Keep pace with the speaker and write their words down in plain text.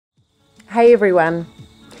Hey everyone.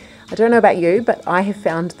 I don't know about you, but I have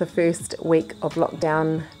found the first week of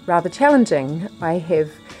lockdown rather challenging. I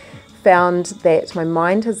have found that my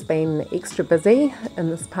mind has been extra busy in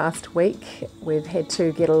this past week. We've had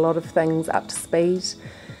to get a lot of things up to speed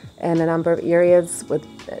in a number of areas with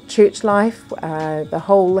church life, the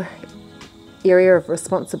whole area of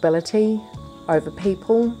responsibility over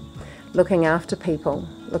people, looking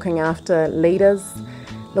after leaders,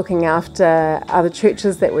 looking after other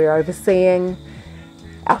churches that we're overseeing,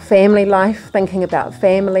 our family life, thinking about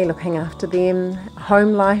family, looking after them,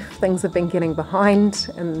 home life. Things have been getting behind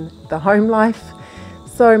in the home life.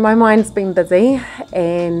 So my mind's been busy,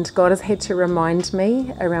 and God has had to remind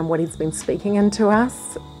me around what He's been speaking into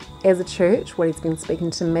us as a church, what He's been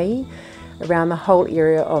speaking to me around the whole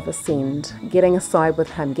area of ascend, getting aside with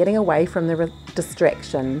Him, getting away from the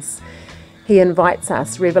distractions. He invites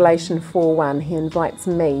us, Revelation 4:1, He invites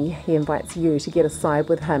me, He invites you to get aside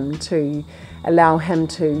with Him, to allow Him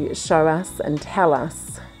to show us and tell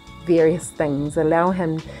us various things, allow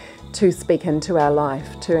Him to speak into our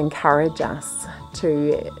life, to encourage us,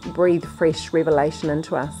 to breathe fresh revelation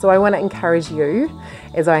into us. So I want to encourage you,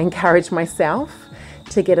 as I encourage myself,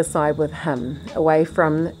 to get aside with Him, away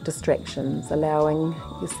from distractions, allowing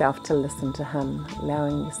yourself to listen to Him,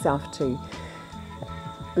 allowing yourself to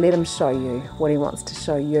let Him show you what He wants to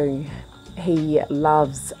show you. He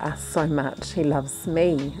loves us so much. He loves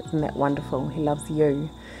me. Isn't that wonderful? He loves you.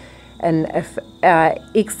 And if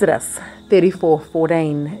Exodus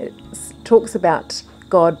 34:14, it talks about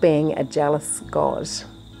God being a jealous God.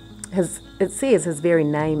 It says His very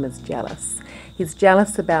name is jealous. He's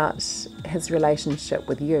jealous about His relationship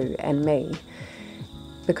with you and me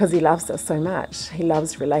because He loves us so much. He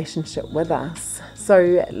loves relationship with us.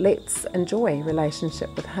 So let's enjoy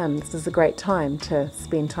relationship with Him. This is a great time to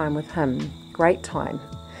spend time with Him. Great time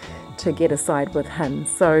to get aside with Him.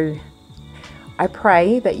 So I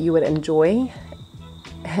pray that you would enjoy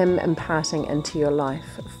Him imparting into your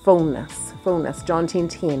life fullness. John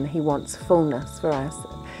 10:10, He wants fullness for us.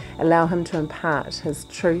 Allow Him to impart His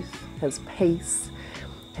truth, His peace,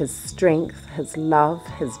 His strength, His love,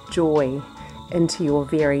 His joy into your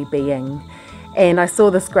very being. And I saw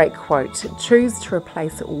this great quote: choose to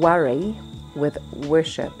replace worry with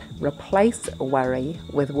worship. Replace worry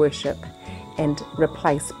with worship, and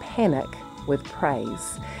replace panic with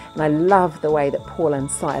praise. And I love the way that Paul and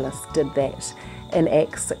Silas did that in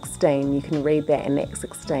Acts 16. You can read that in Acts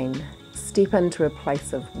 16. Step into a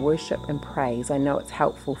place of worship and praise. I know it's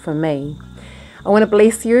helpful for me. I want to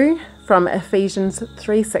bless you from Ephesians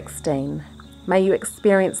 3:16. May you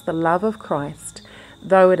experience the love of Christ,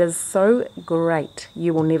 though it is so great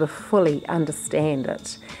you will never fully understand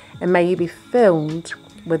it. And may you be filled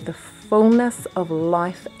with the fullness of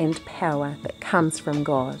life and power that comes from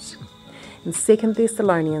God. In 2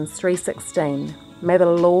 Thessalonians 3:16, may the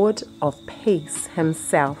Lord of peace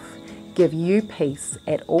Himself give you peace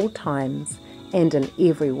at all times and in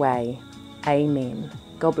every way. Amen.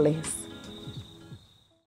 God bless.